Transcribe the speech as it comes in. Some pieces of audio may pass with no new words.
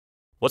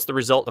What's the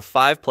result of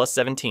 5 plus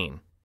 17?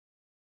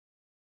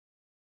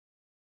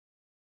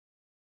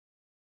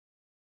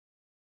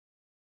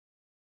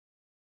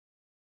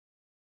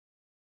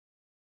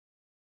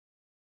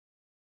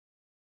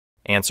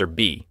 Answer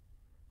B,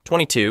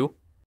 22.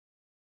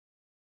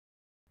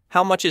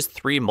 How much is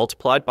 3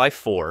 multiplied by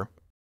 4?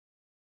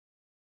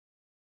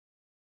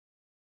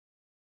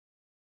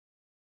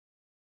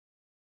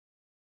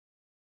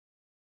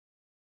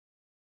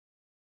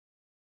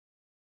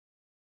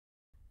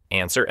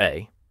 Answer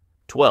A,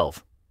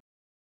 12.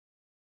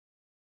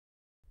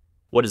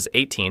 What is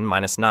 18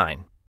 minus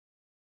 9?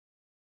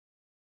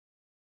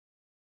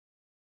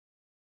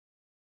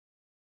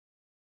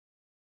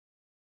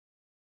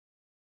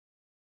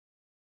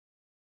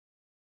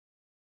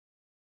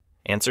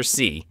 Answer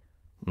C,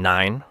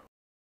 9.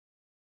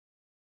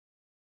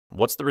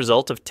 What's the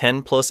result of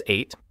 10 plus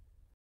 8?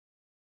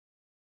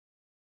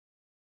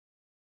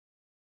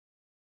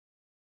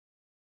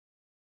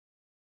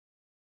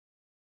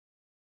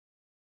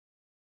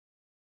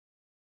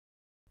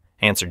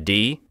 Answer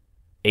D,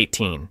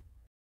 18.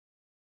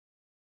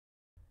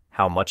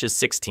 How much is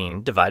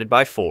 16 divided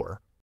by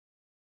 4?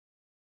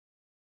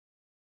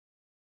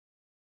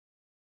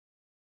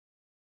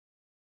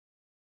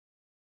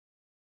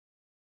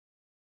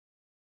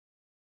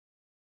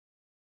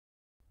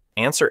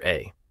 Answer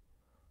A,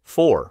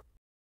 4.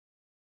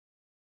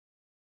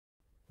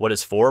 What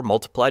is 4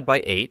 multiplied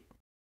by 8?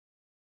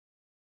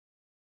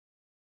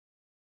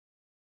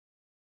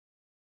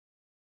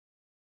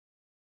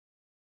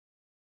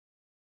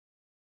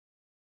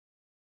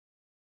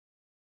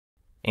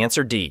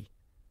 Answer D,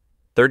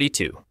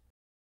 32.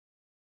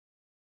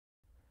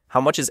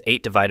 How much is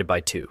 8 divided by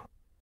 2?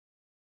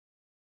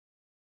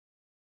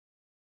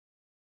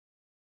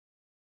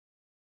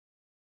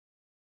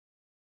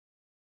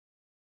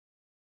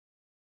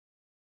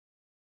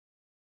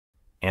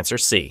 Answer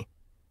C,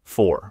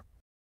 4.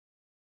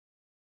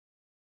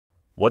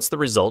 What's the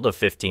result of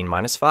 15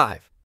 minus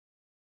 5?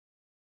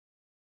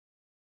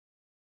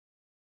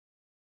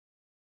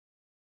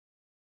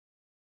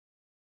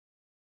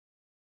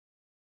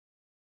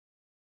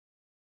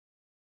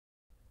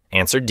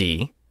 Answer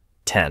D,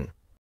 10.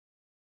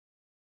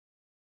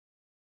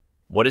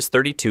 What is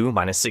 32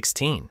 minus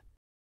 16?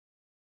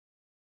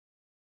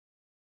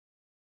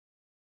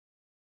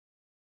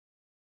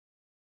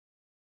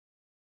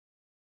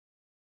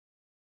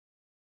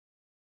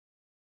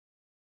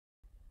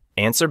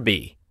 Answer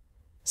B,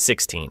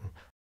 16.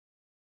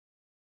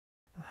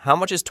 How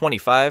much is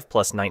 25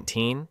 plus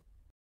 19?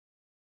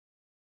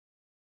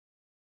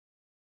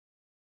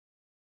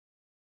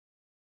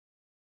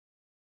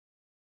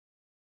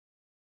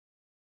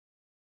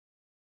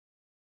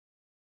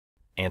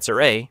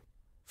 Answer A,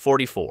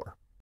 44.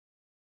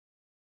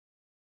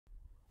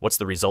 What's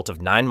the result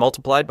of 9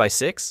 multiplied by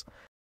 6?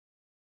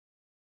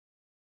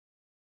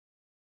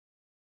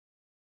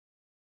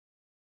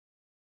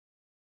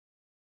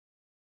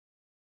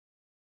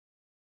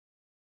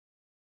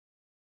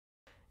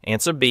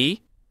 Answer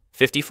B,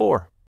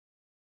 54.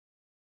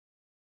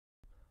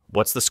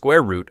 What's the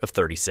square root of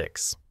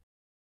 36?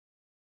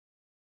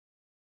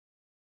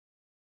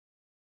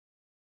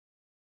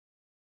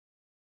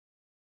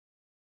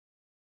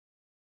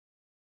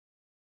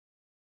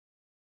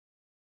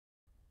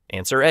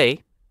 Answer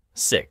A,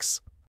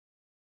 6.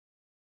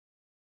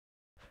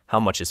 How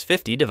much is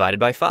 50 divided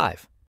by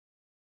 5?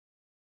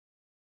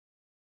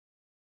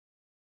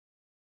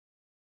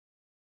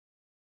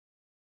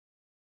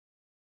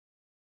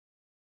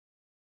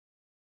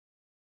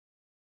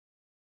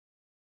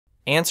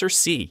 Answer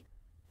C,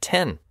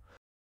 10.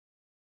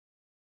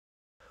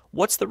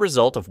 What's the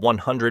result of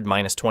 100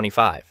 minus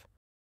 25?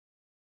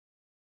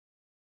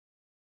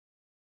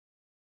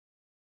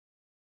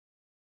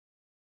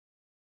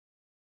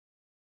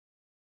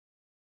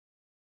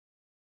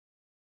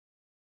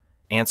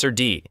 Answer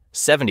D,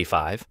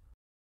 75.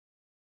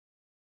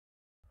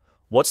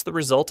 What's the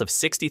result of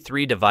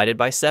 63 divided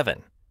by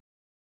 7?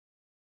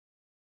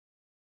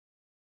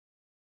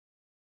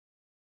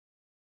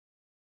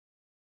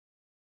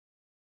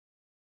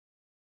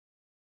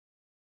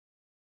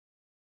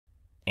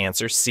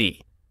 Answer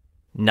C,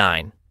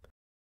 9.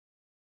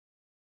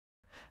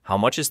 How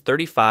much is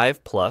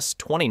 35 plus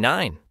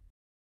 29?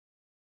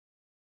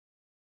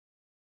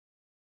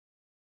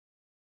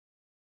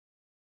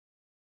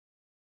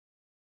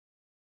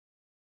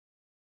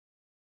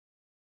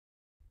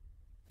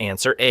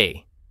 Answer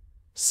A,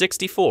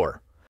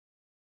 64.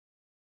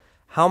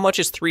 How much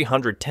is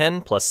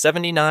 310 plus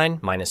 79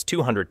 minus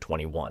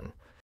 221?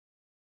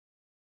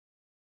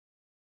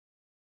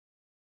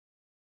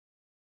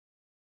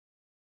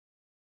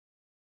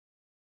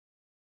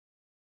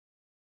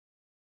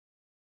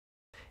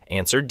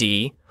 Answer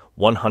D,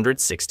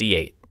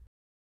 168.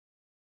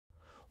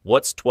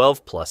 What's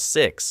 12 plus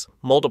 6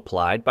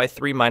 multiplied by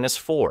 3 minus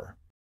 4?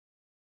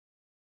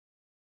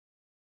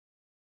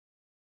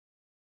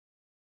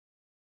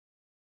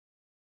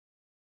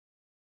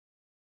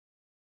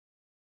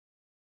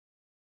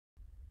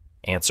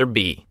 Answer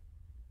B,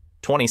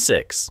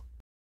 26.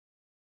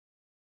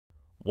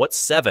 What's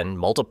 7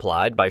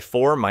 multiplied by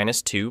 4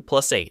 minus 2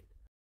 plus 8?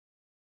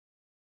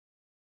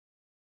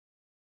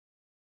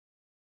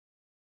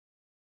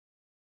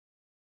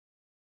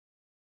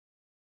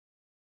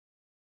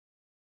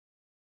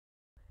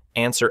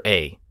 Answer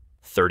A,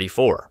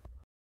 34.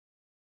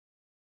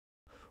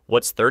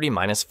 What's 30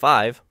 minus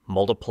 5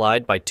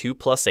 multiplied by 2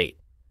 plus 8?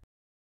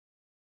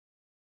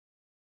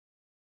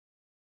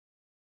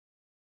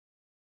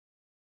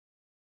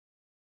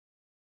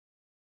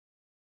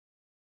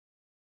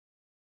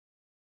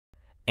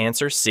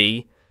 Answer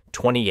C,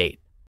 28.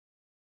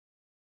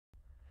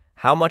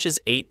 How much is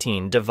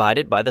 18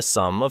 divided by the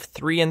sum of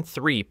 3 and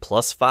 3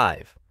 plus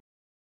 5?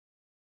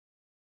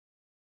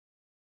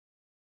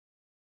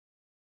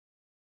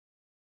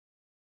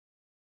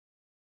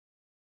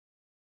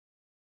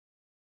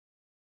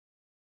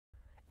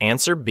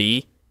 Answer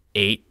B,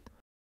 8.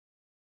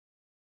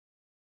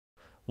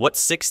 What's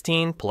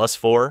 16 plus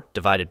 4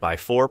 divided by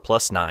 4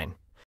 plus 9?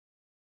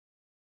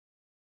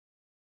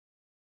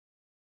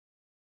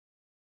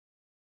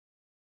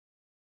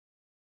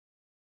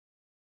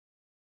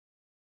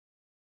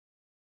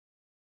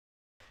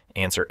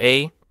 Answer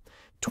A,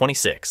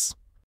 26.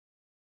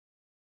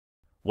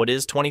 What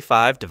is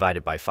 25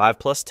 divided by 5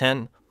 plus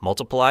 10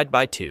 multiplied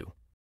by 2?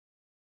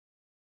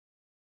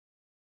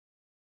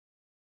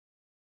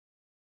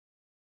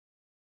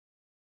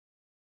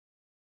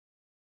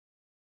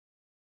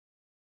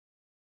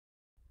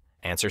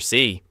 Answer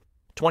C,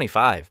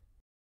 25.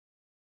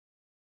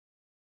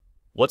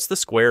 What's the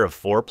square of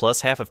 4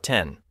 plus half of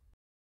 10?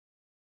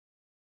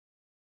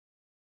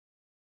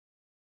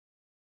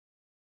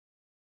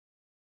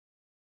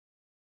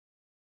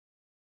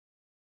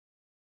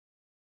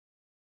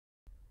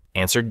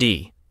 Answer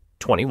D,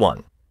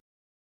 21.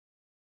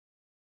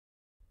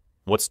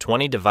 What's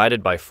 20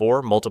 divided by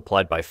 4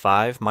 multiplied by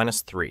 5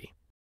 minus 3?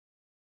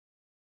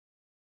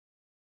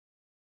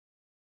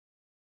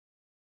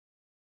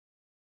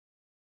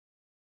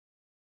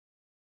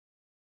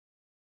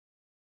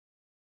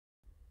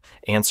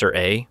 Answer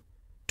A,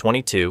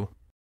 22.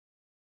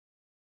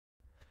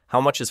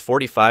 How much is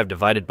 45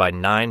 divided by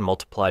 9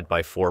 multiplied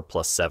by 4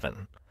 plus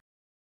 7?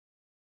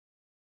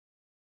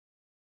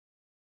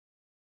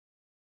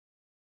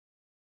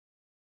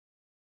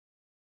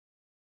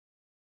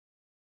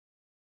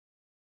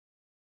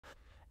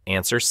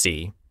 Answer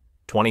C,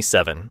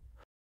 27.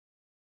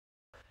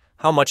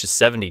 How much is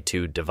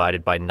 72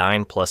 divided by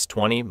 9 plus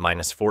 20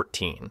 minus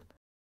 14?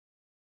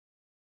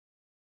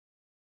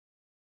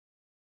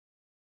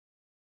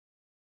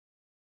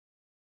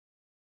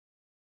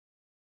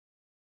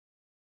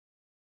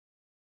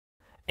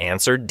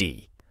 Answer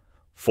D,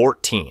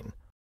 14.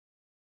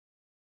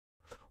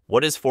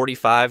 What is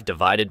 45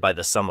 divided by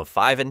the sum of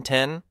 5 and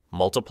 10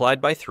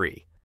 multiplied by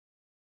 3?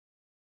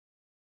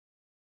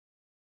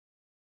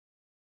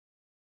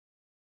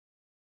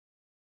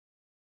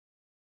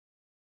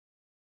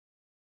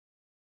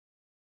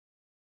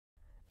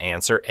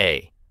 Answer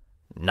A,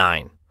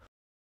 9.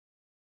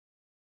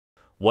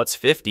 What's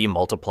 50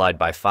 multiplied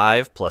by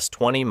 5 plus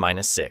 20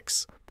 minus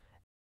 6?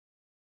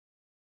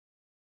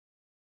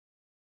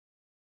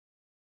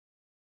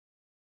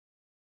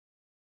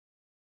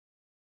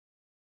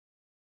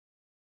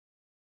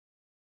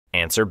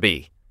 Answer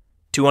B,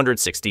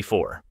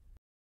 264.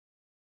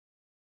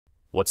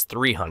 What's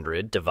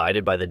 300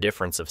 divided by the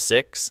difference of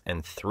 6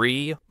 and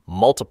 3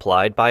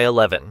 multiplied by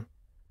 11?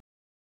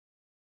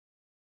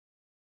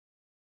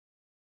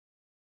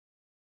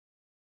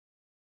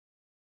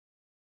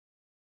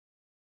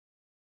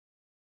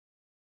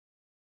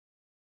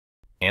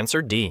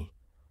 Answer D,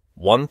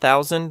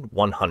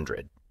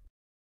 1,100.